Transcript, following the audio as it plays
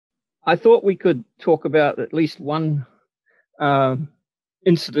I thought we could talk about at least one uh,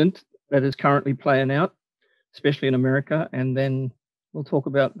 incident that is currently playing out, especially in America, and then we'll talk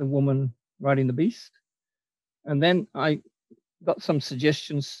about the woman riding the beast. And then I got some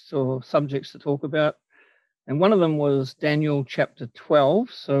suggestions or subjects to talk about. And one of them was Daniel chapter 12.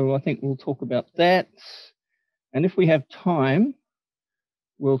 So I think we'll talk about that. And if we have time,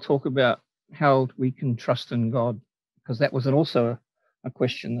 we'll talk about how we can trust in God, because that was also a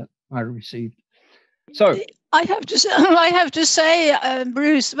question that I received. So I have to say,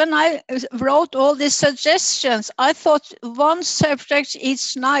 Bruce, when I wrote all these suggestions, I thought one subject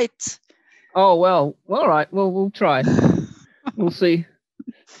each night. Oh, well, all right. Well, we'll try. We'll see.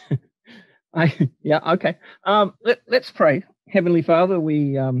 Okay. Let's pray. Heavenly Father,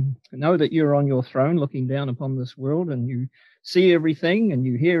 we know that you're on your throne looking down upon this world, and you see everything and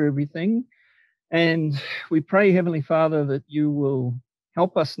you hear everything. And we pray, Heavenly Father, that you will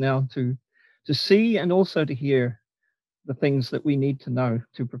help us now to see and also to hear the things that we need to know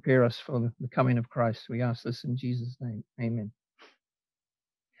to prepare us for the coming of Christ. We ask this in Jesus' name. Amen.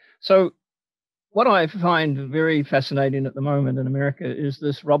 So what I find very fascinating at the moment in America is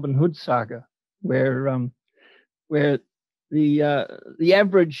this Robin Hood saga, where the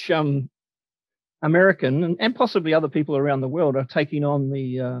average American and possibly other people around the world are taking on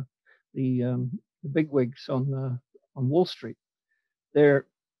the bigwigs on Wall Street.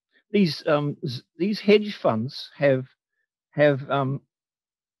 These hedge funds have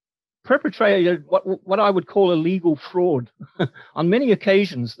perpetrated what I would call illegal fraud on many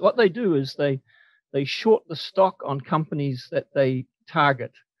occasions. What they do is they short the stock on companies that they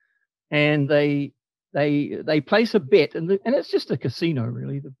target, and they place a bet, and it's just a casino,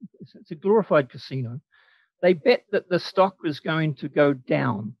 really. It's a glorified casino. They bet that the stock is going to go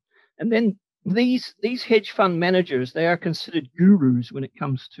down, and then these hedge fund managers, they are considered gurus when it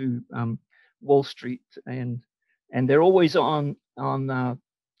comes to Wall Street, and they're always on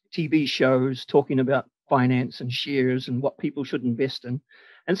TV shows talking about finance and shares and what people should invest in.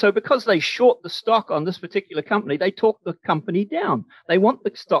 And so because they short the stock on this particular company, they talk the company down. They want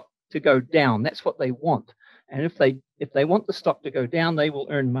the stock to go down. That's what they want. And if they want the stock to go down, they will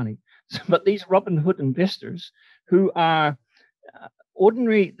earn money. But these Robin Hood investors who are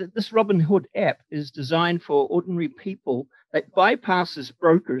ordinary, this Robin Hood app is designed for ordinary people that bypasses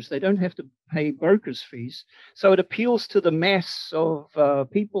brokers. They don't have to pay brokers' fees. So it appeals to the mass of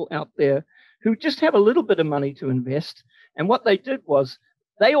people out there who just have a little bit of money to invest. And what they did was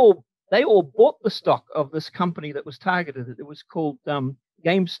they all bought the stock of this company that was targeted. It was called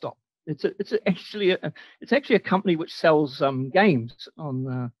GameStop. It's actually a company which sells games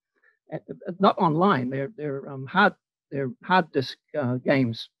on not online. They're hard disk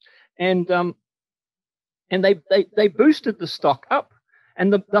games, and they boosted the stock up,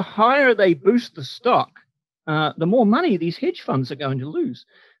 and the higher they boost the stock, the more money these hedge funds are going to lose.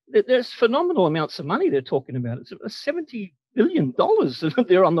 There's phenomenal amounts of money they're talking about. It's $70 billion that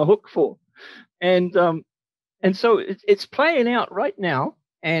they're on the hook for, and so it's playing out right now,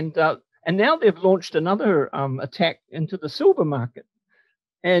 and now they've launched another attack into the silver market,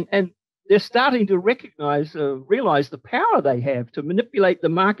 and they're starting to realize the power they have to manipulate the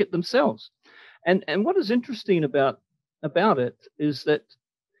market themselves. And what is interesting about it is that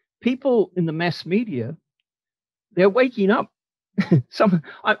people in the mass media, they're waking up.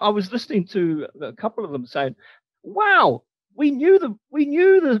 I was listening to a couple of them saying, "Wow, we knew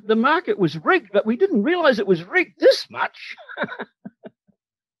the market was rigged, but we didn't realize it was rigged this much."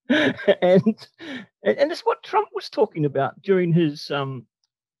 and it's what Trump was talking about during his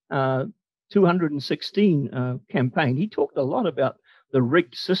 216 campaign. He talked a lot about the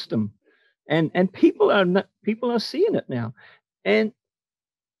rigged system, and people are seeing it now, and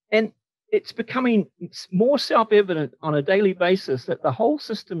it's becoming more self-evident on a daily basis that the whole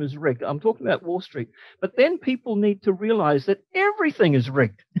system is rigged. I'm talking about Wall Street, but then people need to realize that everything is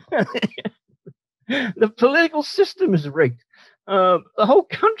rigged. The political system is rigged. The whole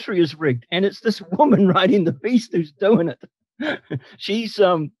country is rigged, and it's this woman riding the beast who's doing it. She's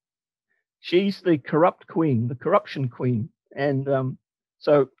the corrupt queen, the corruption queen. And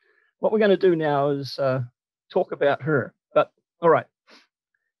so what we're going to do now is talk about her. But all right,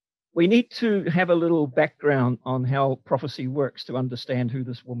 we need to have a little background on how prophecy works to understand who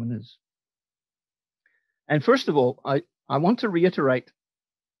this woman is. And first of all, I want to reiterate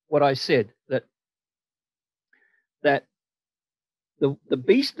what I said, that the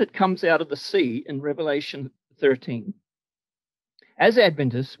beast that comes out of the sea in Revelation 13, as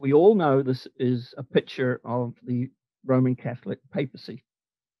Adventists, we all know this is a picture of the Roman Catholic papacy.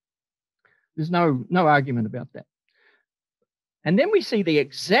 There's no argument about that. And then we see the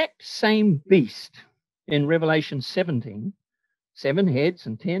exact same beast in Revelation 17, 7 heads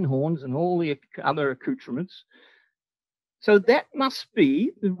and 10 horns and all the other accoutrements. So that must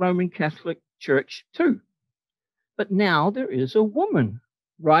be the Roman Catholic Church too. But now there is a woman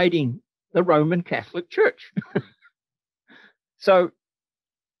riding the Roman Catholic Church. So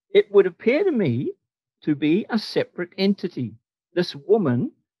it would appear to me to be a separate entity. This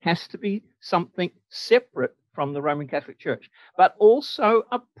woman has to be something separate from the Roman Catholic Church, but also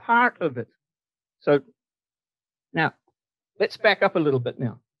a part of it. So now let's back up a little bit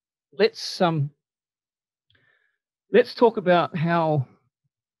now. Let's talk about how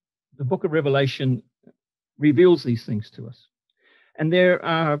the book of Revelation reveals these things to us. And there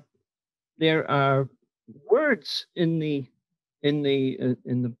are words in the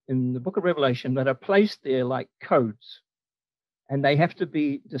book of Revelation that are placed there like codes, and they have to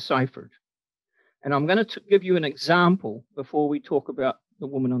be deciphered. And I'm going to give you an example before we talk about the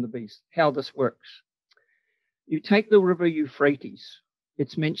woman on the beast, how this works. You take the river Euphrates.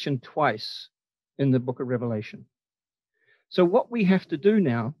 It's mentioned twice in the book of Revelation. So what we have to do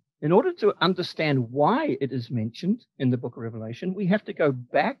now, in order to understand why it is mentioned in the book of Revelation, we have to go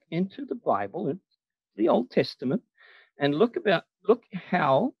back into the Bible, into the Old Testament, and look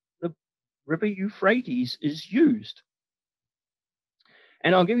how the river Euphrates is used.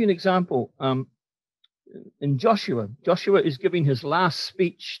 And I'll give you an example. In Joshua is giving his last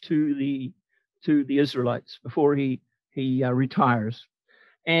speech to the Israelites before he retires,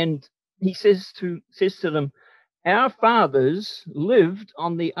 and he says to them, "Our fathers lived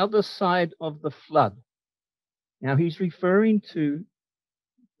on the other side of the flood." Now he's referring to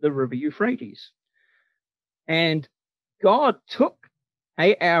the river Euphrates, and God took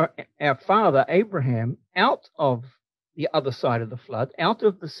our father Abraham out of the other side of the flood, out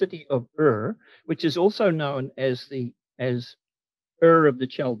of the city of Ur, which is also known as Ur of the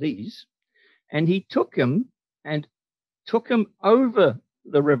Chaldees, and he took him over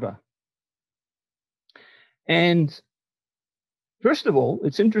the river. And first of all,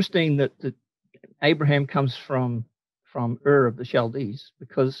 it's interesting that Abraham comes from Ur of the Chaldees,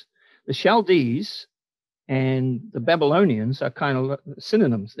 because the Chaldees and the Babylonians are kind of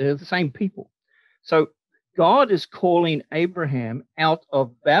synonyms. They're the same people. So God is calling Abraham out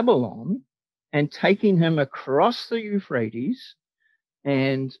of Babylon and taking him across the Euphrates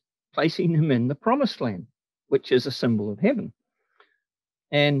and placing him in the promised land, which is a symbol of heaven.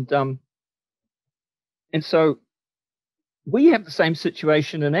 And so we have the same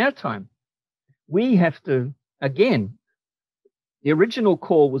situation in our time. We have to, again, the original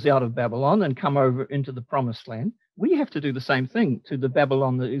call was out of Babylon and come over into the promised land. We have to do the same thing to the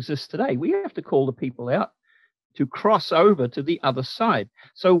Babylon that exists today. We have to call the people out to cross over to the other side.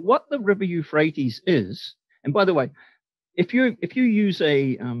 So what the river Euphrates is, and by the way, if you use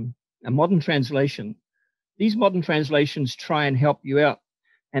a modern translation, these modern translations try and help you out,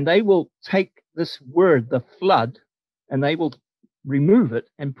 and they will take this word, the flood, and they will remove it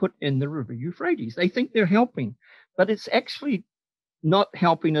and put in the river Euphrates. They think they're helping, but it's actually not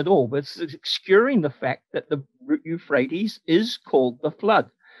helping at all. But it's obscuring the fact that the Euphrates is called the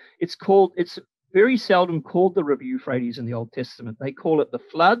flood. It's very seldom called the river Euphrates in the Old Testament. They call it the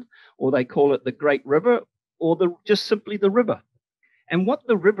flood, or they call it the great river, or just simply the river. And what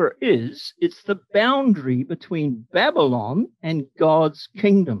the river is, it's the boundary between Babylon and God's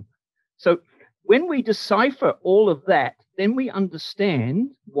kingdom. So when we decipher all of that, then we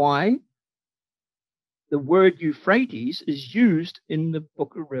understand why the word Euphrates is used in the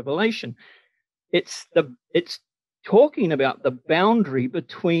book of Revelation. It's talking about the boundary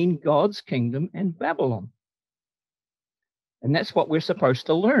between God's kingdom and Babylon. And that's what we're supposed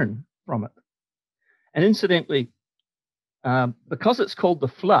to learn from it. And incidentally, because it's called the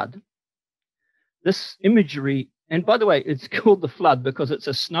flood, this imagery, and by the way, it's called the flood because it's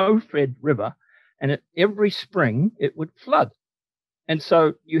a snow-fed river, and every spring it would flood. And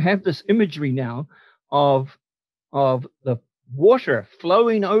so you have this imagery now of the water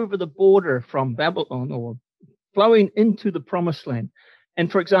flowing over the border from Babylon, or flowing into the promised land. And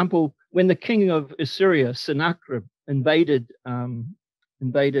for example, when the king of Assyria, Sennacherib, invaded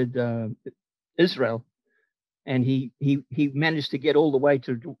Israel, and he managed to get all the way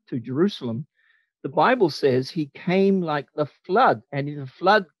to Jerusalem, the Bible says he came like the flood, and the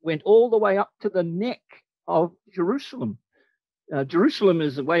flood went all the way up to the neck of Jerusalem. Jerusalem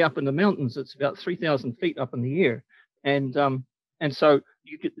is way up in the mountains. It's about 3,000 feet up in the air. And so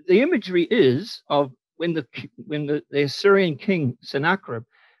the imagery is of when the Assyrian king Sennacherib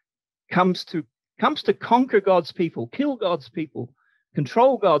comes to conquer God's people, kill God's people,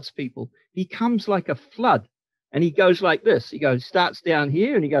 control God's people, he comes like a flood. And he goes like this. He goes, starts down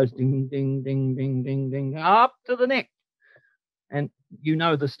here and he goes ding, ding, ding, ding, ding, ding, up to the neck. And you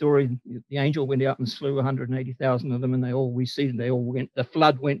know the story. The angel went out and slew 180,000 of them, and the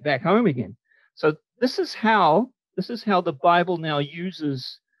flood went back home again. So this is how the Bible now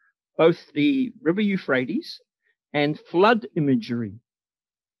uses both the River Euphrates and flood imagery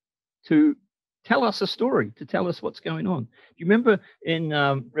to tell us a story, to tell us what's going on. Do you remember in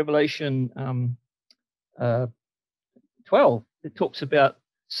Revelation 12, it talks about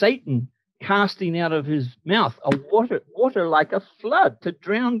Satan casting out of his mouth a water like a flood to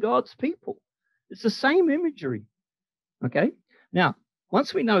drown God's people. It's the same imagery. Okay. Now,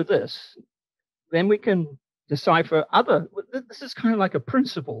 once we know this, then we can decipher this is kind of like a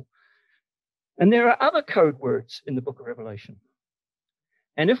principle. And there are other code words in the book of Revelation.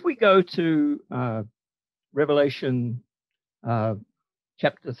 And if we go to Revelation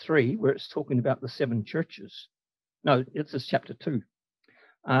chapter 3, where it's talking about the 7 churches. No, this is chapter 2.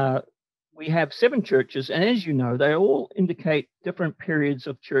 We have 7 churches, and as you know, they all indicate different periods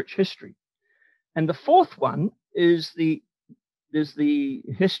of church history. And the 4th one is the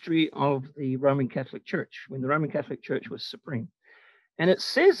history of the Roman Catholic Church, when the Roman Catholic Church was supreme. And it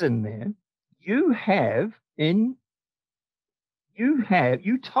says in there, you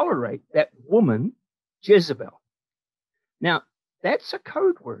tolerate that woman, Jezebel. Now, that's a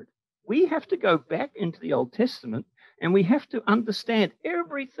code word. We have to go back into the Old Testament and we have to understand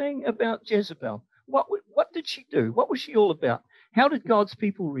everything about Jezebel. What did she do? What was she all about? How did God's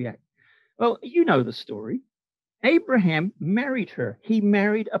people react? Well, you know the story. Abraham married her. He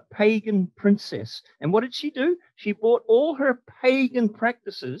married a pagan princess. And what did she do? She brought all her pagan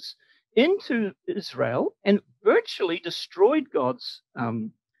practices into Israel and virtually destroyed God's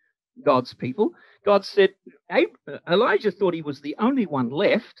people. God said, Elijah thought he was the only one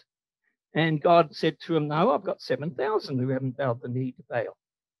left. And God said to him, no, I've got 7,000 who haven't bowed the knee to Baal.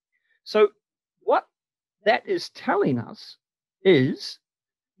 So what that is telling us is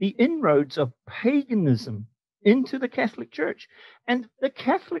the inroads of paganism into the Catholic Church. And the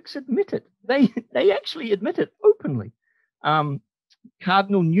Catholics admit it. They actually admit it openly.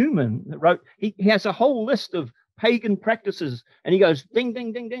 Cardinal Newman wrote, he has a whole list of pagan practices, and he goes, ding,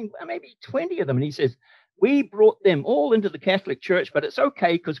 ding, ding, ding, maybe 20 of them. And he says, we brought them all into the Catholic Church, but it's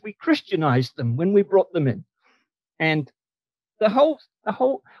okay because we Christianized them when we brought them in. And the whole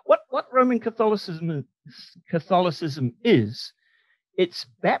what Roman Catholicism is, it's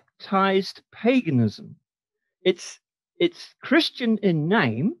baptized paganism. It's Christian in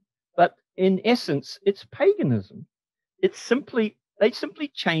name, but in essence, it's paganism. They simply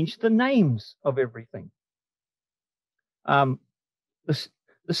changed the names of everything.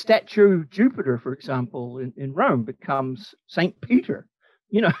 The statue of Jupiter, for example, in Rome becomes St. Peter.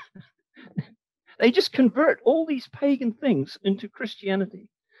 You know, they just convert all these pagan things into Christianity.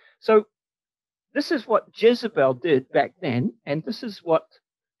 So this is what Jezebel did back then, and this is what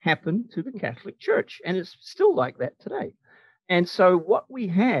happened to the Catholic Church, and it's still like that today. And so what we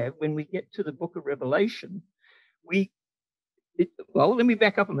have when we get to the book of Revelation, let me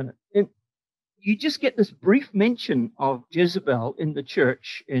back up a minute. You just get this brief mention of Jezebel in the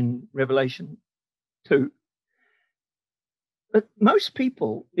church in Revelation 2. But most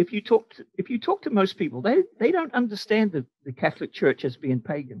people, if you talk to most people, they don't understand the Catholic Church as being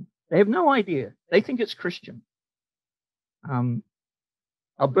pagan. They have no idea. They think it's Christian.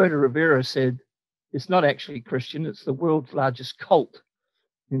 Alberto Rivera said it's not actually Christian. It's the world's largest cult.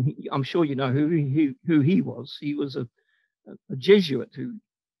 And I'm sure you know who he was. He was a Jesuit who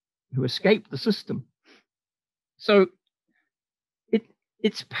escaped the system. So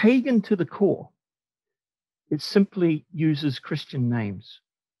it's pagan to the core. It simply uses Christian names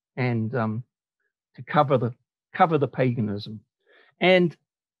and to cover the paganism. And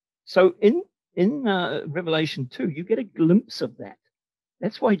so in Revelation 2, you get a glimpse of that.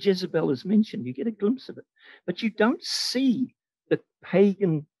 That's why Jezebel is mentioned. You get a glimpse of it, but you don't see the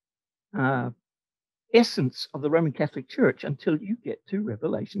pagan essence of the Roman Catholic Church until you get to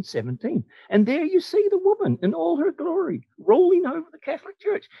Revelation 17. And there you see the woman in all her glory rolling over the Catholic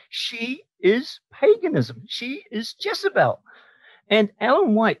Church. She is paganism. She is Jezebel. And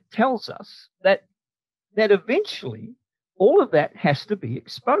Ellen White tells us that eventually all of that has to be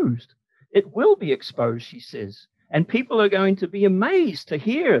exposed. It will be exposed, she says. And people are going to be amazed to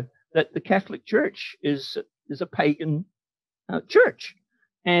hear that the Catholic Church is a pagan church.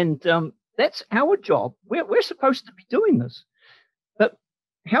 And that's our job. We're supposed to be doing this. But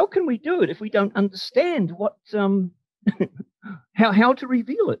how can we do it if we don't understand what how to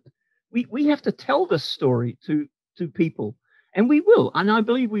reveal it? We have to tell this story to people. And we will, and I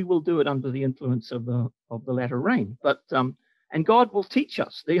believe we will do it under the influence of the latter rain. But and God will teach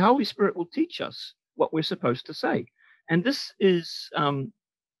us. The Holy Spirit will teach us what we're supposed to say. And this is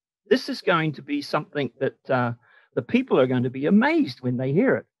going to be something that the people are going to be amazed when they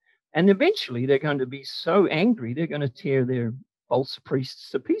hear it. And eventually they're going to be so angry, they're going to tear their false priests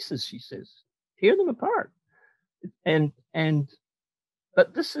to pieces, she says. Tear them apart.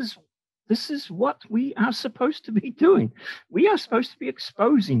 But this is what we are supposed to be doing. We are supposed to be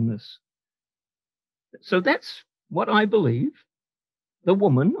exposing this. So that's what I believe the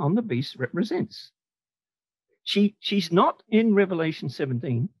woman on the beast represents. She's not in Revelation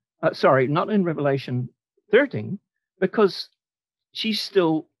 17. Not in Revelation 13, because she's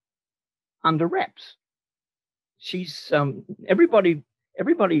still under wraps. She's everybody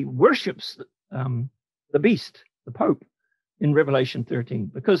worships the beast, the Pope, in Revelation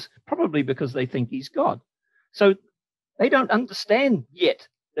 13, probably because they think he's God. So they don't understand yet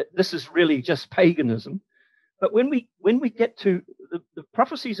that this is really just paganism. But when we get to the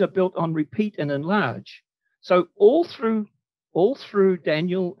prophecies are built on repeat and enlarge. So all through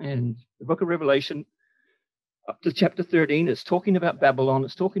Daniel and the book of Revelation up to chapter 13, it's talking about Babylon,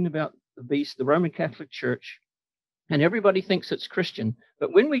 it's talking about the beast, the Roman Catholic Church, and everybody thinks it's Christian.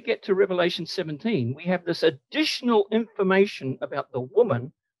 But when we get to Revelation 17, we have this additional information about the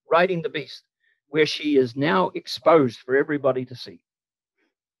woman riding the beast, where she is now exposed for everybody to see.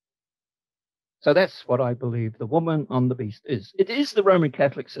 So that's what I believe the woman on the beast is. It is the Roman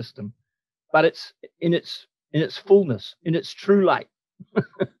Catholic system, but it's in its fullness, in its true light.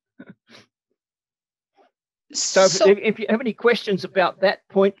 So if you have any questions about that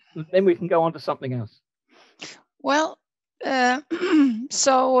point, then we can go on to something else. Well, is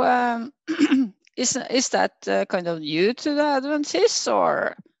that kind of new to the Adventists,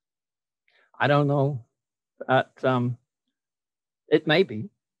 or? I don't know. It may be.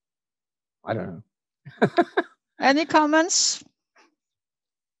 I don't know. Any comments?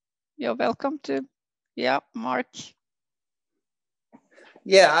 You're welcome to. Yeah, Mark.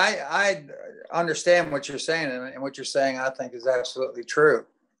 Yeah, I understand what you're saying, and what you're saying I think is absolutely true.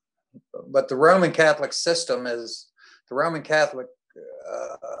 But the Roman Catholic system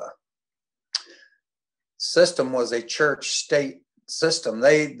system was a church-state system.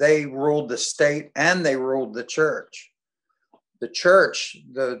 They ruled the state and they ruled the church. The church,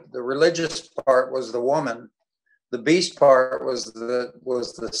 the religious part was the woman. The beast part was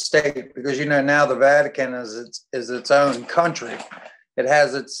the state, because now the Vatican is its own country. It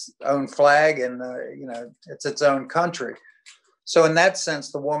has its own flag, and it's its own country. So in that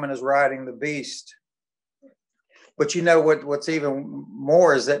sense, the woman is riding the beast. But what's even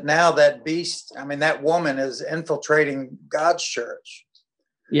more is that now that beast, that woman is infiltrating God's church.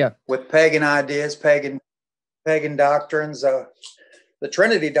 Yeah. With pagan ideas, pagan doctrines. The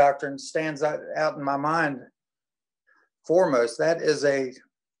Trinity doctrine stands out in my mind foremost. That is a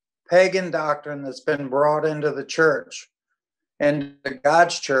pagan doctrine that's been brought into the church and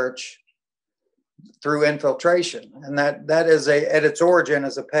God's church through infiltration. And that is at its origin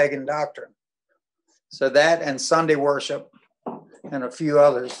is a pagan doctrine. So that and Sunday worship and a few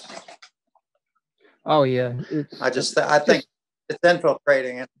others. Oh yeah. I think it's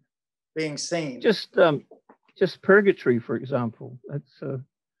infiltrating and being seen. Just purgatory, for example.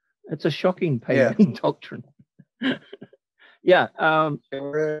 It's a shocking pagan doctrine. Yeah.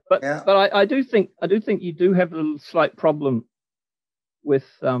 But I do think you do have a slight problem with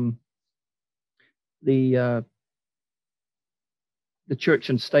the church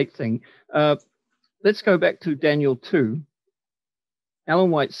and state thing. Let's go back to Daniel 2.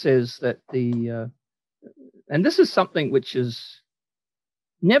 Ellen White says that and this is something which has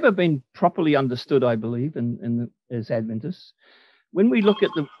never been properly understood, I believe, as Adventists. When we look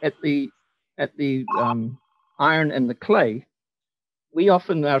at the iron and the clay, we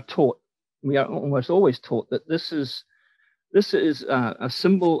often are taught, we are almost always taught, that this is a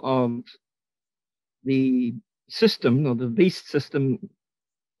symbol of the system, or the beast system,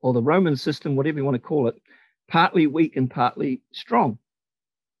 or the Roman system, whatever you want to call it, partly weak and partly strong.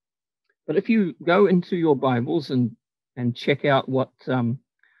 But if you go into your Bibles and check out what,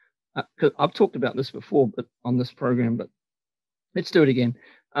 'cause I've talked about this before, but on this program, but let's do it again.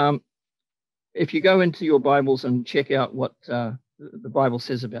 If you go into your Bibles and check out what the Bible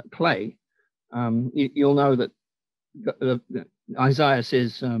says about clay, you'll know that Isaiah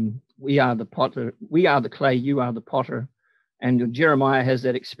says, we are the potter, we are the clay, you are the potter. And Jeremiah has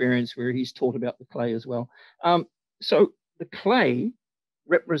that experience where he's taught about the clay as well. So the clay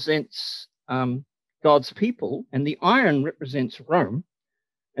represents God's people, and the iron represents Rome.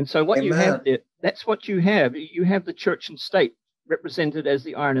 And so what Amen. You have there, that's what you have. You have the church and state represented as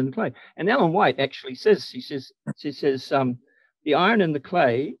the iron and the clay. And Ellen White actually says, she says, the iron and the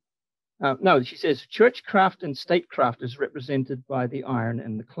clay, she says churchcraft and statecraft is represented by the iron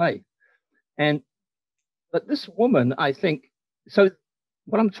and the clay. But this woman, I think, so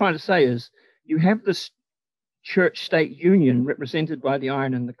what I'm trying to say is you have this church-state union represented by the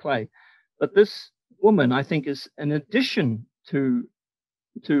iron and the clay. But this woman, I think, is an addition to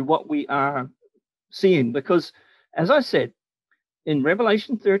what we are seeing, because, as I said, in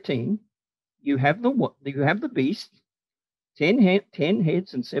Revelation 13, you have the beast, 10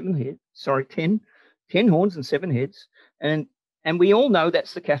 heads and 7 heads. Sorry, 10 horns and 7 heads, and we all know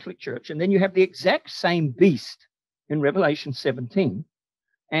that's the Catholic Church. And then you have the exact same beast in Revelation 17,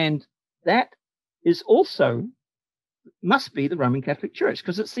 and that is also must be the Roman Catholic Church,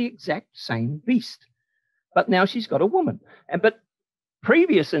 because it's the exact same beast. But now she's got a woman, but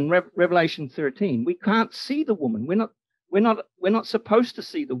previous in Revelation 13, we can't see the woman. We're not supposed to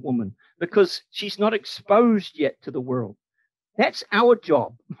see the woman because she's not exposed yet to the world. That's our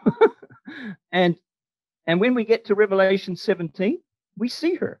job. and when we get to Revelation 17, we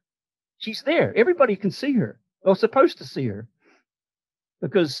see her. She's there. Everybody can see her, or supposed to see her,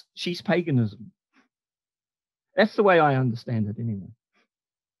 because she's paganism. That's the way I understand it anyway.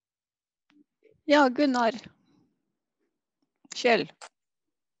 Yeah, Gunnar. Kjell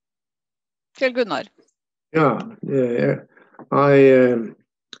Gunnar. Yeah, I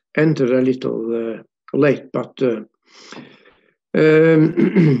entered a little late, but I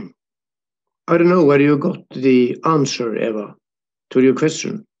don't know where you got the answer, Eva, to your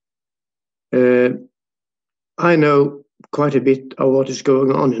question. I know quite a bit of what is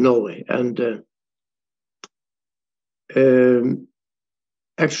going on in Norway, and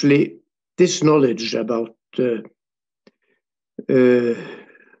actually this knowledge about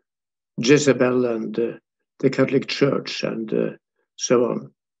Jezebel and the Catholic Church and so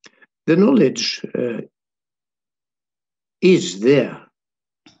on, the knowledge is there,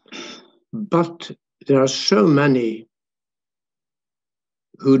 but there are so many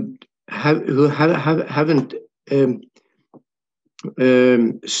who haven't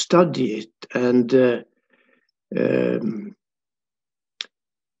studied it and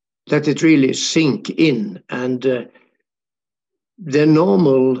let it really sink in. And the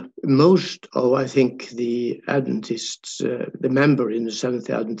normal, most of, I think, the Adventists, the member in the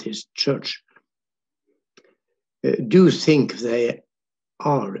Seventh-day Adventist Church, do think they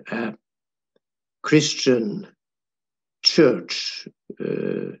are a Christian church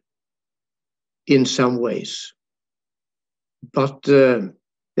in some ways. But the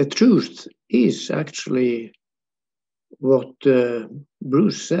truth is actually what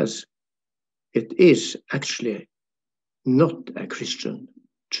Bruce says. It is actually not a Christian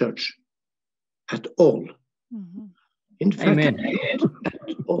church at all. Mm-hmm. In fact, Amen. at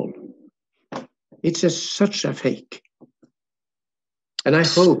all. It's such a fake. And I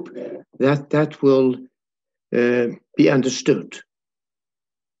hope that will be understood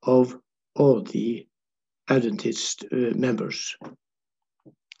of all the Adventist members.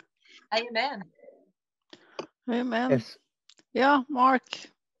 Amen. Amen. Yes. Yeah, Mark.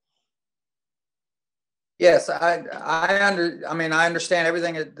 Yes, I understand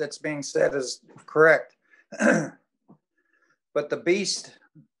everything that's being said is correct. But the beast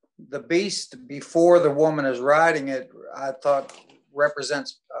before the woman is riding it, I thought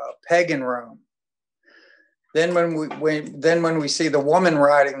represents pagan Rome. Then when we see the woman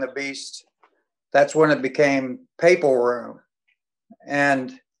riding the beast, that's when it became papal Rome.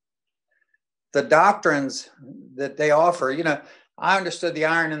 And the doctrines that they offer, I understood the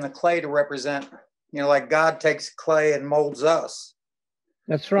iron and the clay to represent, like God takes clay and molds us.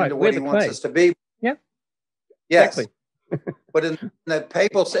 That's right. Into what he wants us to be. Yeah. Yes. Exactly. But in the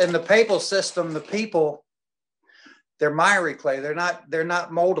papal system, the people, they're miry clay. They're not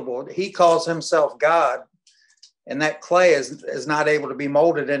moldable. He calls himself God, and that clay is not able to be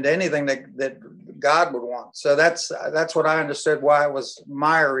molded into anything that God would want. So that's what I understood why it was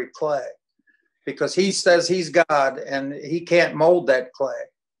miry clay, because he says he's God and he can't mold that clay.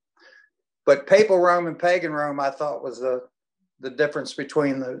 But papal Rome and pagan Rome, I thought, was the difference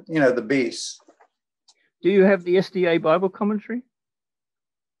between the beasts. Do you have the SDA Bible commentary?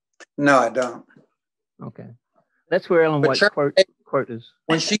 No, I don't. Okay, that's where Ellen White's quote is.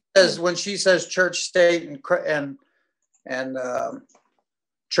 When she says church, state, and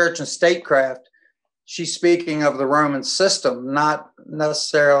church and statecraft, she's speaking of the Roman system, not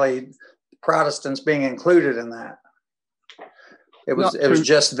necessarily Protestants being included in that. It was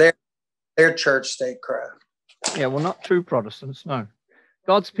just their church statecraft. Yeah, well, not true Protestants, no.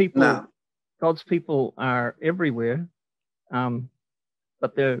 God's people. No. God's people are everywhere.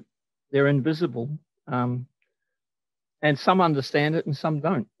 but they're invisible, and some understand it and some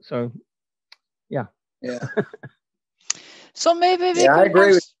don't. So, yeah. So maybe we Yeah, I could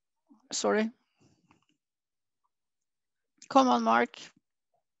agree with. Sorry. Come on, Mark.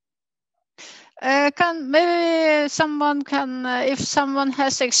 Maybe someone can, if someone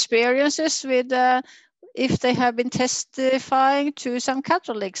has experiences with, if they have been testifying to some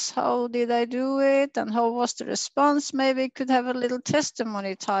Catholics, how did I do it and how was the response? Maybe could have a little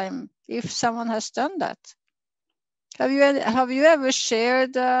testimony time if someone has done that. Have you ever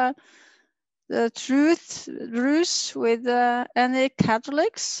shared the truth, Bruce, with any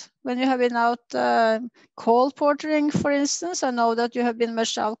Catholics when you have been out colporteuring, for instance? I know that you have been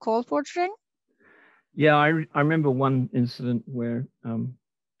much out colporteuring. Yeah, I remember one incident where,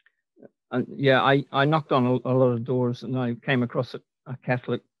 I knocked on a lot of doors and I came across a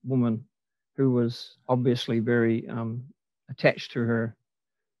Catholic woman who was obviously very attached to her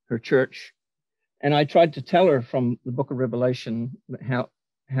church. And I tried to tell her from the Book of Revelation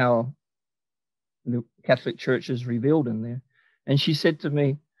how the Catholic Church is revealed in there. And she said to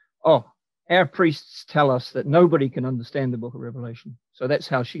me, "Oh, our priests tell us that nobody can understand the Book of Revelation." So that's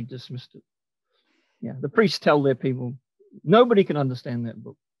how she dismissed it. Yeah, the priests tell their people, nobody can understand that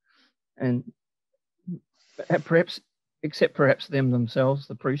book. And perhaps, except perhaps them themselves,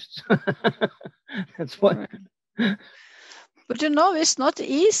 the priests. That's what. But it's not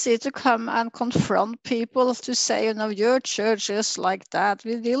easy to come and confront people to say, your church is like that.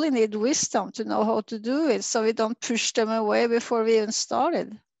 We really need wisdom to know how to do it, so we don't push them away before we even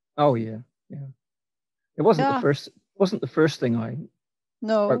started. Oh yeah. It wasn't the first thing I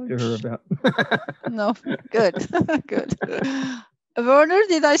spoke to her about. No, good, good. Werner,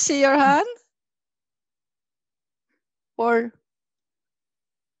 did I see your hand? Or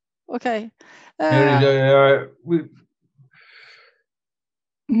okay.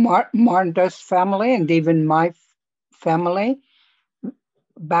 Marta's family and even my family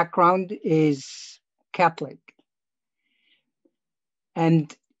background is Catholic.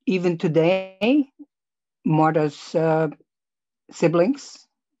 And even today, Marta's siblings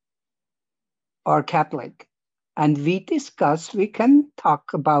are Catholic. And we can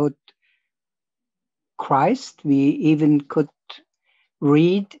talk about Christ. We even could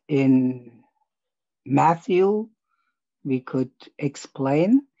read in Matthew. We could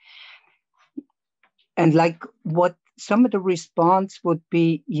explain. And like what some of the response would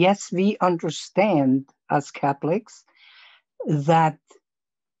be, yes, we understand as Catholics that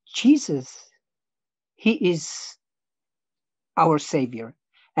Jesus, he is our Savior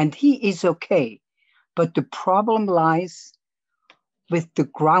and he is okay. But the problem lies with the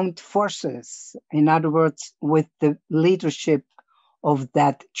ground forces, in other words, with the leadership of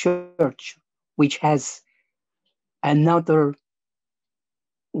that church, which has another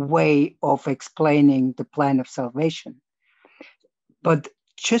way of explaining the plan of salvation. But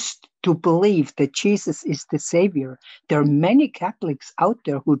just to believe that Jesus is the Savior, there are many Catholics out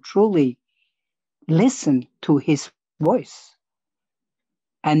there who truly listen to his voice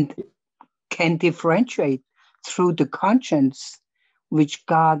and can differentiate through the conscience which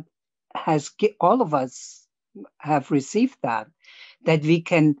God has, all of us have received that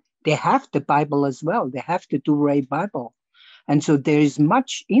they have the Bible as well. They have the Douay Bible. And so there is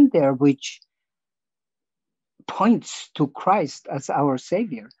much in there which points to Christ as our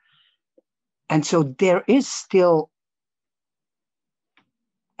Savior. And so there is still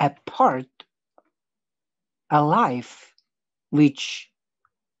a part, a life, which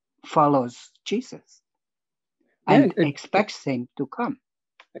follows Jesus and expects him to come.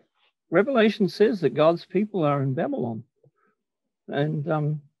 Revelation says that God's people are in Babylon. And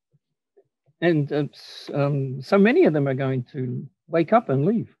so many of them are going to wake up and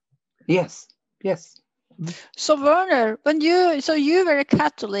leave. Yes. So Werner, you were a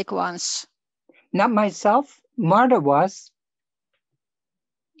Catholic once. Not myself. Marta was.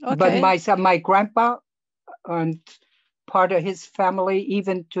 Okay. But my grandpa and part of his family,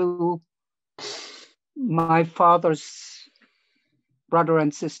 even to my father's brother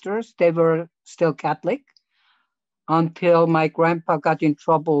and sisters, they were still Catholic until my grandpa got in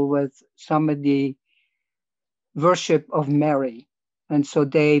trouble with some of the worship of Mary. And so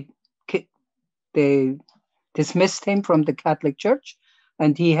they dismissed him from the Catholic Church,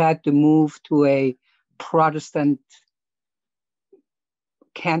 and he had to move to a Protestant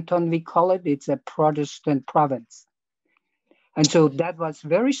canton, we call it. It's a Protestant province. And so that was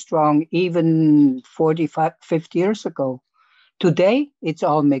very strong even 45, 50 years ago. Today, it's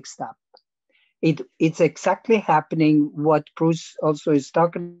all mixed up. It's exactly happening what Bruce also is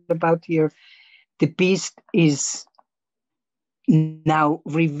talking about here. The beast is now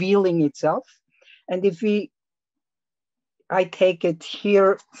revealing itself. And if I take it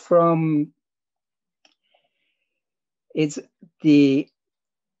here from, it's the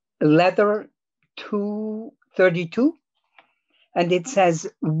letter 232, and it says,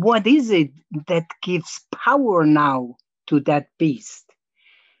 what is it that gives power now to that beast?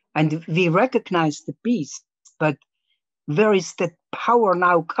 And we recognize the beast, but where is that power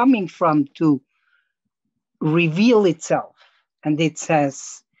now coming from to reveal itself? And it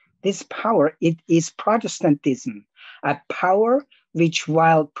says, this power, it is Protestantism, a power which,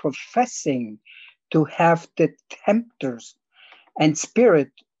 while professing to have the tempters and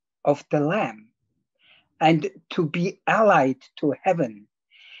spirit of the Lamb and to be allied to heaven,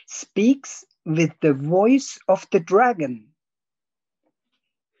 speaks with the voice of the dragon.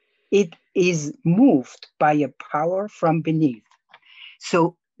 It is moved by a power from beneath.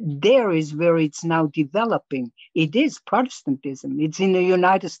 So there is where it's now developing. It is Protestantism. It's in the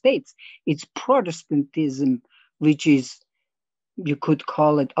United States. It's Protestantism, which is, you could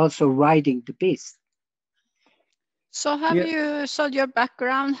call it also riding the beast. So so your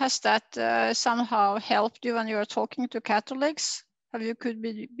background, has that somehow helped you when you're talking to Catholics? Have you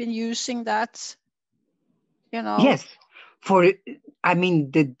been using that, you know? Yes,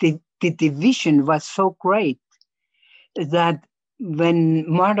 the division was so great that when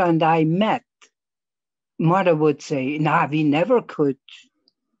Marta and I met, Marta would say, "Nah, we never could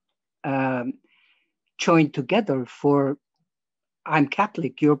join together, for I'm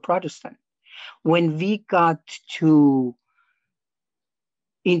Catholic, you're Protestant." When we got to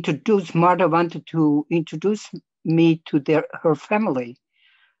introduce, Marta wanted to introduce me to her family.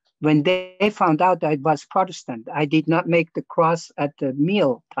 When they found out I was Protestant, I did not make the cross at the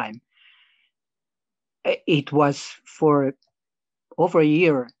meal time. It was for over a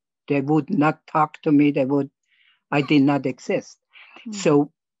year. They would not talk to me. I did not exist. Mm.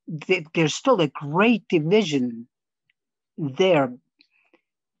 So there's still a great division there,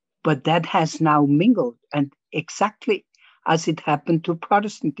 but that has now mingled, and exactly as it happened to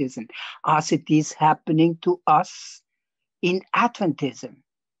Protestantism, as it is happening to us in Adventism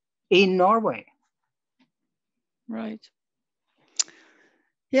in Norway. Right.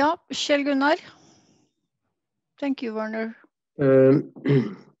 Yeah, Kjell Gunnar. Thank you, Werner. In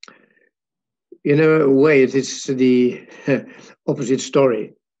a way, it is the opposite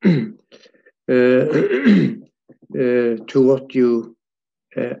story to what you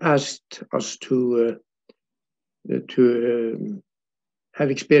asked us to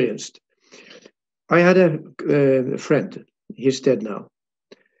have experienced. I had a friend. He's dead now.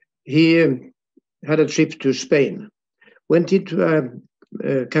 He had a trip to Spain, went into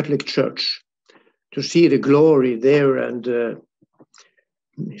a Catholic church to see the glory there, and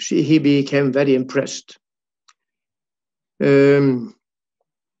he became very impressed. He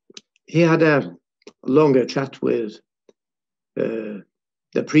had a longer chat with the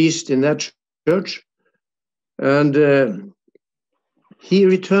priest in that church, and he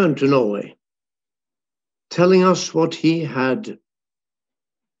returned to Norway, telling us what he had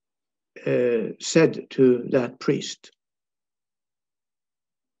said to that priest.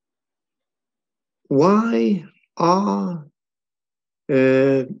 Why are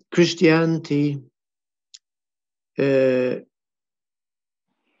Christianity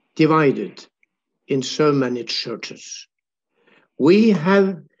divided in so many churches? We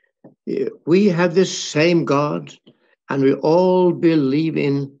have the same God, and we all believe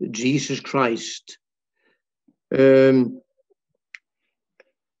in Jesus Christ.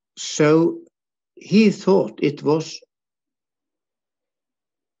 So he thought it was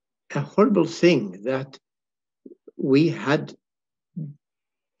a horrible thing that we had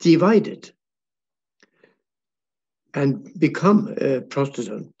divided and become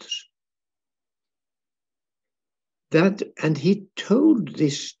Protestants. And he told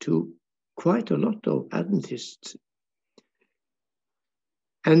this to quite a lot of Adventists,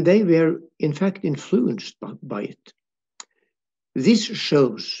 and they were in fact influenced by it. This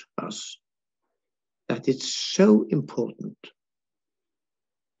shows us that it's so important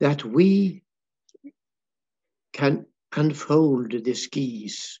that we can unfold this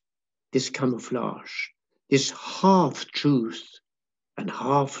guise, this camouflage, this half-truth and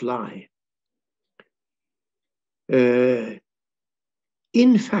half-lie. In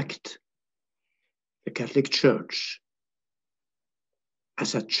fact, the Catholic Church,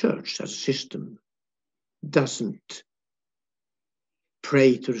 as a system, doesn't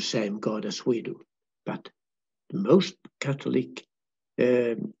pray to the same God as we do, but most Catholic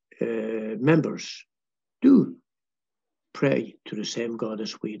members do pray to the same God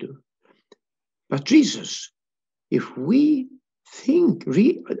as we do. But Jesus, if we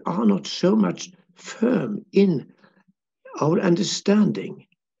are not so much firm in our understanding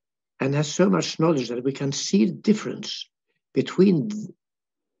and has so much knowledge that we can see the difference between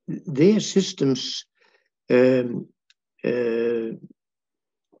their systems opinion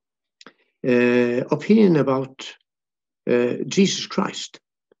about Jesus Christ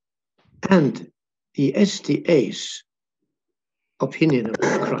and the SDA's opinion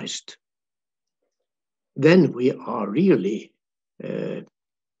about Christ, then we are really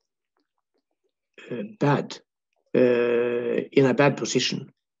bad, in a bad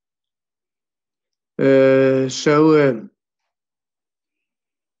position. So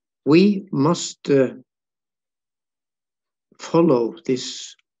we must follow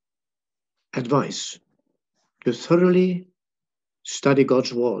this advice to thoroughly study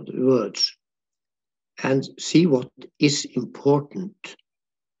God's words and see what is important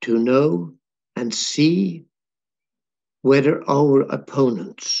to know and see whether our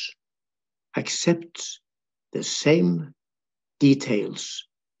opponents accept the same details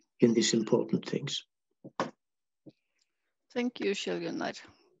in these important things. Thank you, Kjell Gunnar.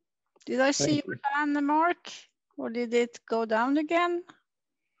 Did I see your hand, Mark, or did it go down again?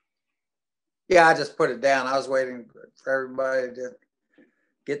 Yeah, I just put it down. I was waiting for everybody to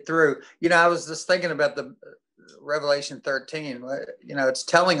get through. You know, I was just thinking about the Revelation 13. You know, it's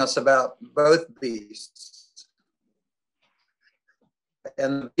telling us about both beasts.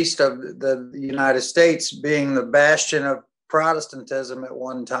 And the beast of the United States being the bastion of Protestantism at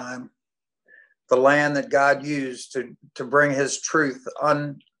one time, the land that God used to bring his truth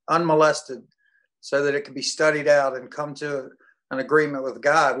unmolested so that it could be studied out and come to an agreement with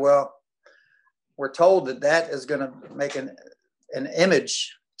God. Well, we're told that is going to make an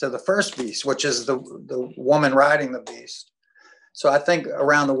image to the first beast, which is the woman riding the beast. So I think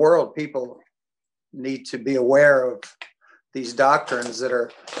around the world, people need to be aware of these doctrines that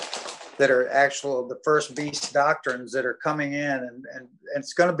are actual, the first beast doctrines that are coming in, and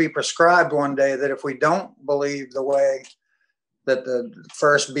it's going to be prescribed one day that if we don't believe the way that the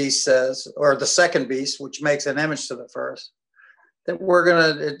first beast says, or the second beast, which makes an image to the first, that we're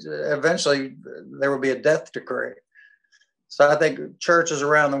going to eventually, there will be a death decree. So I think churches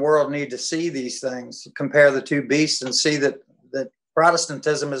around the world need to see these things, compare the two beasts, and see that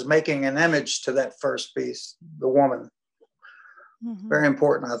Protestantism is making an image to that first beast, the woman. Mm-hmm. Very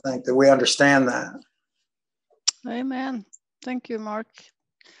important, I think, that we understand that. Amen. Thank you, Mark.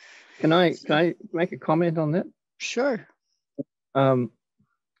 Can I make a comment on that? Sure.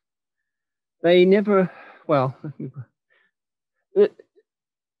 They never, well, the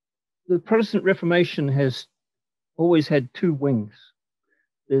Protestant Reformation has always had two wings.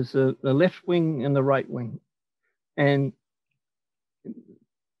 There's the left wing and the right wing. And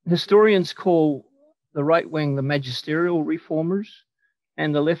historians call the right wing the magisterial reformers,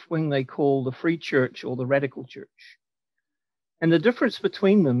 and the left wing they call the free church or the radical church. And the difference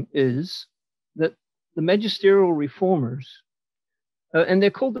between them is that the magisterial reformers, and they're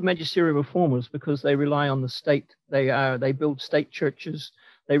called the magisterial reformers because they rely on the state. They build state churches.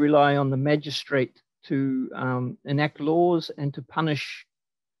 They rely on the magistrate to enact laws and to punish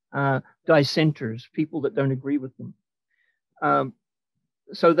dissenters, people that don't agree with them.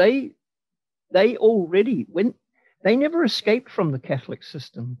 So they already, when they never escaped from the Catholic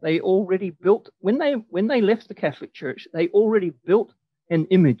system, they already built, when they left the Catholic Church, they already built an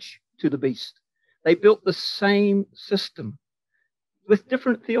image to the beast. They built the same system with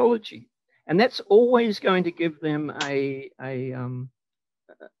different theology, and that's always going to give them a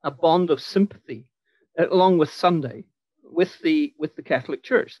bond of sympathy, along with Sunday, with the Catholic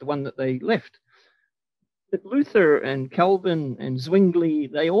Church, the one that they left. But Luther and Calvin and Zwingli,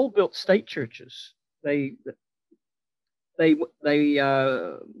 they all built state churches. Ellen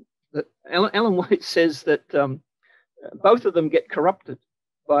White says that both of them get corrupted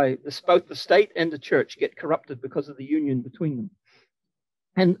by this, both the state and the church get corrupted because of the union between them.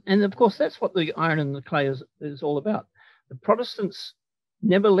 And of course, that's what the iron and the clay is all about. The Protestants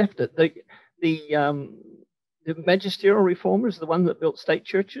never left it. The magisterial reformers, the ones that built state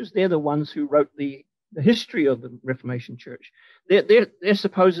churches, they're the ones who wrote the history of the Reformation Church. They're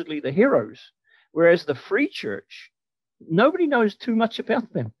supposedly the heroes, whereas the free church, nobody knows too much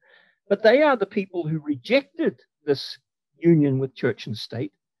about them. But they are the people who rejected this union with church and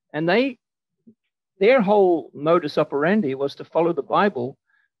state, and their whole modus operandi was to follow the Bible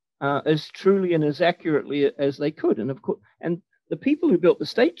as truly and as accurately as they could. And of course, and the people who built the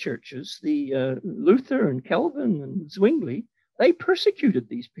state churches, the Luther and Calvin and Zwingli, they persecuted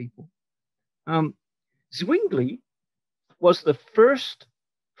these people. Zwingli was the first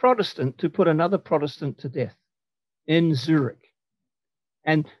Protestant to put another Protestant to death in Zurich.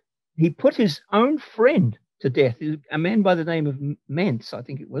 And he put his own friend to death, a man by the name of Mance, I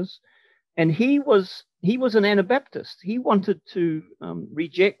think it was. And he was an Anabaptist. He wanted to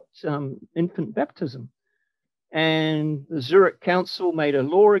reject infant baptism. And the Zurich Council made a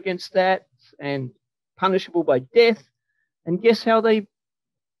law against that and punishable by death. And guess how they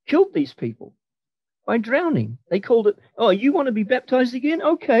killed these people? By drowning. They called it, oh, you want to be baptized again?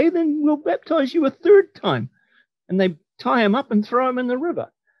 Okay, then we'll baptize you a third time. And they tie him up and throw him in the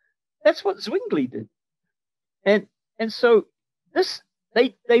river. That's what Zwingli did. And so this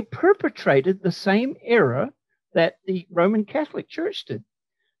they perpetrated the same error that the Roman Catholic Church did.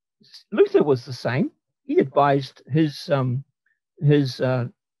 Luther was the same. He advised his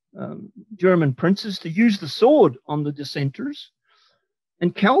German princes to use the sword on the dissenters.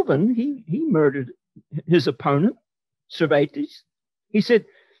 And Calvin, he murdered his opponent, Servetus. He said,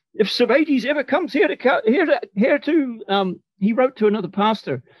 if Servetus ever comes here to he wrote to another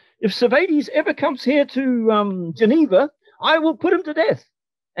pastor, if Servetus ever comes here to Geneva, I will put him to death.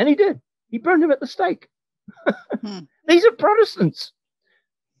 And he did. He burned him at the stake. These are Protestants.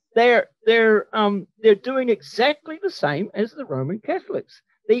 They're doing exactly the same as the Roman Catholics.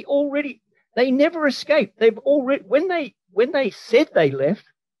 They never escaped. They've already, when they said they left,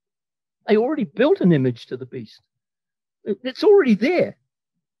 they already built an image to the beast. It's already there.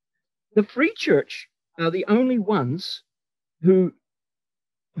 The Free Church are the only ones who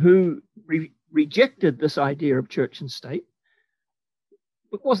rejected this idea of church and state.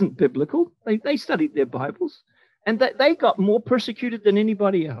 It wasn't biblical. They studied their Bibles, and they got more persecuted than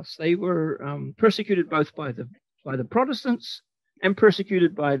anybody else. They were persecuted both by the Protestants and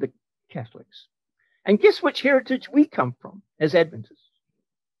persecuted by the Catholics. And guess which heritage we come from as Adventists?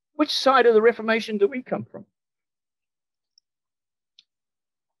 Which side of the Reformation do we come from?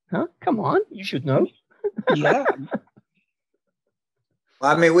 Huh? Come on, you should know. Yeah.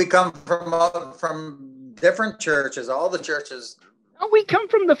 I mean, we come from different churches. All the churches. Oh, we come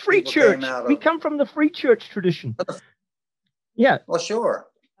from the Free Church. We come from the Free Church tradition. Yeah. Well, sure.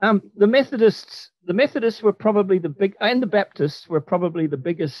 The Methodists were probably and the Baptists were probably the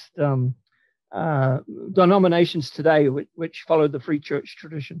biggest denominations today which followed the Free Church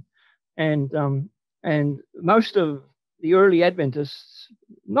tradition, and most of the early Adventists,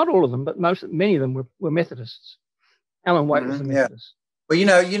 not all of them, but many of them were Methodists. Ellen White was a Methodist. Well,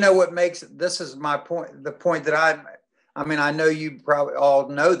 you know what makes this is my point. The point that I mean, I know you probably all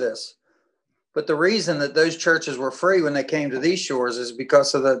know this, but the reason that those churches were free when they came to these shores is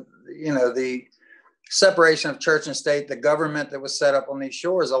because of the separation of church and state. The government that was set up on these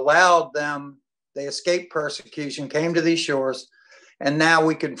shores allowed them. They escaped persecution, came to these shores, and now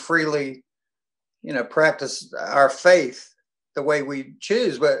we can freely, practice our faith the way we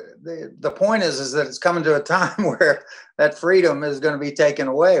choose. But the point is that it's coming to a time where that freedom is going to be taken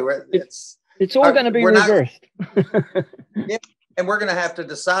away. It's all going to be reversed. Yeah, and we're going to have to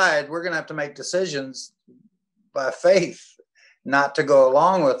decide. We're going to have to make decisions by faith, not to go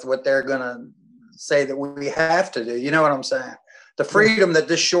along with what they're going to say that we have to do. You know what I'm saying? The freedom that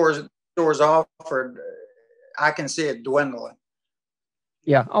this shores offered, I can see it dwindling.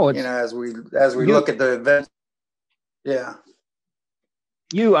 Yeah. Oh, it's, as we look at the event. Yeah.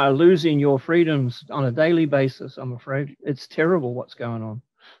 You are losing your freedoms on a daily basis, I'm afraid. It's terrible what's going on.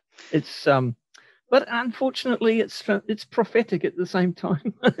 It's but unfortunately it's prophetic at the same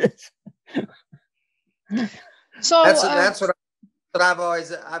time. So that's what I've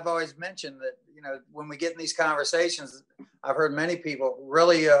always mentioned, that when we get in these conversations, I've heard many people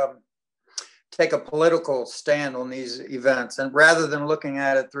really take a political stand on these events, and rather than looking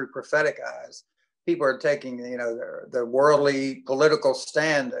at it through prophetic eyes, people are taking the worldly political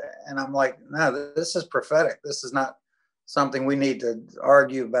stand, and I'm like, no, this is prophetic. This is not something we need to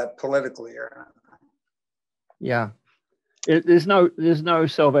argue about politically or anything. Yeah, there's no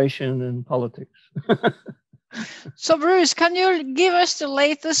salvation in politics. So Bruce, can you give us the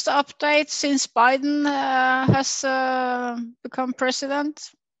latest update since Biden has become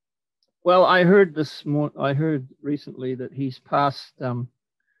president? Well, I heard recently that he's passed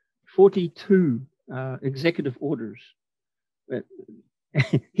 42 executive orders.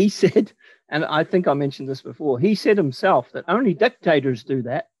 He said, and I think I mentioned this before, he said himself that only dictators do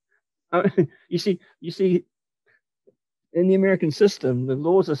that. You see, in the American system, the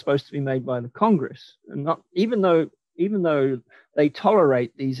laws are supposed to be made by the Congress, and not even though they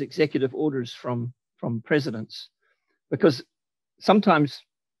tolerate these executive orders from presidents, because sometimes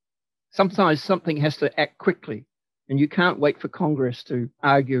something has to act quickly, and you can't wait for Congress to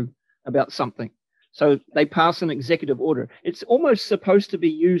argue about something. So they pass an executive order. It's almost supposed to be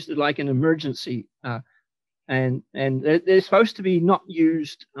used like an emergency and they're supposed to be not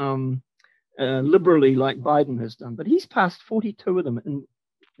used liberally like Biden has done, but he's passed 42 of them in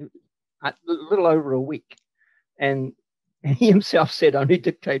a little over a week, and he himself said only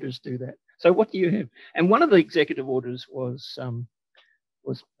dictators do that. So what do you have? And one of the executive orders was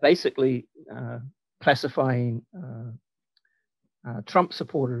basically classifying Trump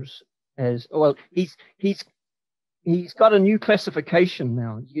supporters as, well, he's got a new classification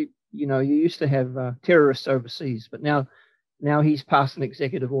now. You know, you used to have terrorists overseas, but now he's passed an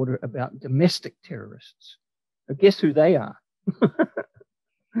executive order about domestic terrorists. So guess who they are?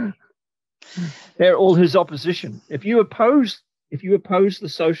 They're all his opposition. If you oppose the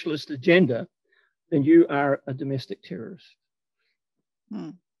socialist agenda, then you are a domestic terrorist.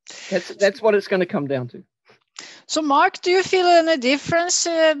 That's what it's going to come down to. So, Mark, do you feel any difference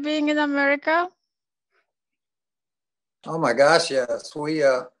being in America? Oh my gosh, yes.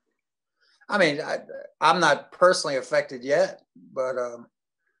 I'm not personally affected yet, but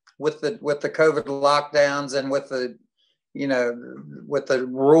with the COVID lockdowns and with the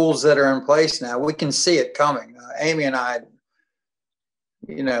rules that are in place now, we can see it coming. Amy and I,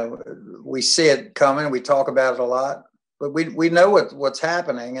 we see it coming. We talk about it a lot, but we know what's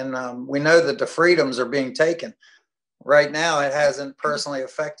happening, and we know that the freedoms are being taken. Right now, it hasn't personally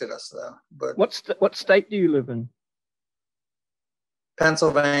affected us though. But what state do you live in?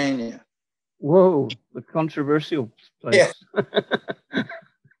 Pennsylvania. Whoa, the controversial place. Yeah.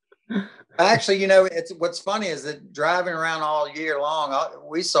 Actually, it's what's funny is that driving around all year long,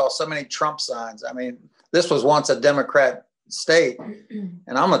 we saw so many Trump signs. I mean, this was once a Democrat state, and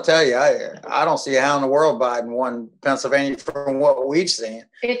I'm gonna tell you, I don't see how in the world Biden won Pennsylvania from what we've seen.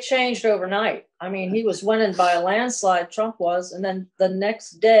 It changed overnight. I mean, he was winning by a landslide, Trump was, and then the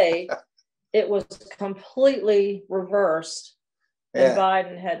next day, it was completely reversed. And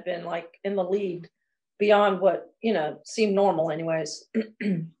Biden had been like in the lead beyond what, seemed normal anyways.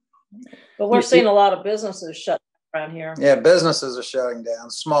 But we're seeing a lot of businesses shut around here. Yeah, businesses are shutting down,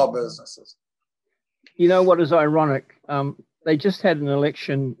 small businesses. You know what is ironic? They just had an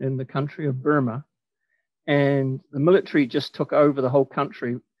election in the country of Burma, and the military just took over the whole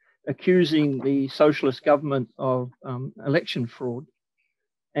country, accusing the socialist government of election fraud.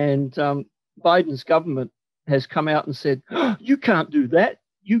 And Biden's government has come out and said, oh, you can't do that.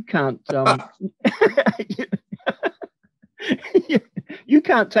 You can't you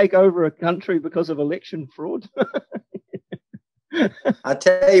can't take over a country because of election fraud. I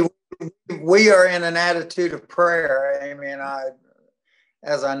tell you, we are in an attitude of prayer, Amy and I,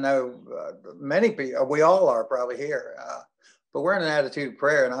 as I know many people, we all are probably here, but we're in an attitude of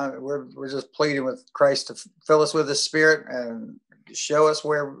prayer, and we're just pleading with Christ to fill us with His Spirit and show us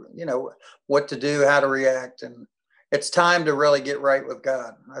where, what to do, how to react. And it's time to really get right with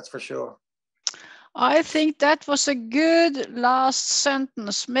God. That's for sure. I think that was a good last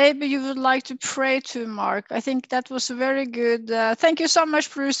sentence. Maybe you would like to pray to Mark. I think that was very good. Thank you so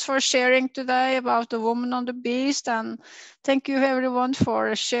much, Bruce, for sharing today about the woman on the beast. And thank you, everyone,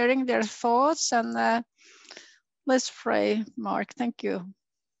 for sharing their thoughts. And let's pray, Mark. Thank you.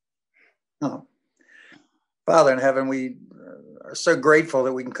 Oh. Father in heaven, we are so grateful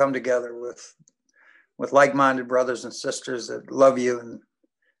that we can come together with like-minded brothers and sisters that love you, and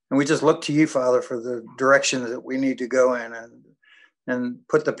we just look to you, Father, for the direction that we need to go in, and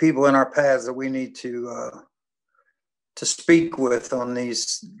put the people in our paths that we need to speak with on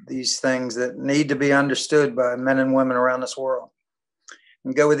these things that need to be understood by men and women around this world.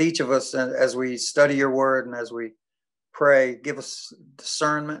 And go with each of us as we study your word and as we pray. Give us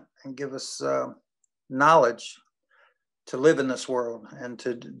discernment and give us knowledge to live in this world and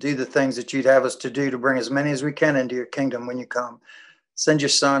to do the things that you'd have us to do, to bring as many as we can into your kingdom when you come. Send your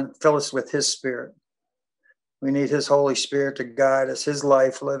Son, fill us with His Spirit. We need His Holy Spirit to guide us, His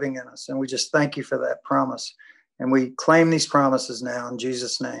life living in us. And we just thank you for that promise. And we claim these promises now in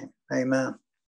Jesus' name. Amen.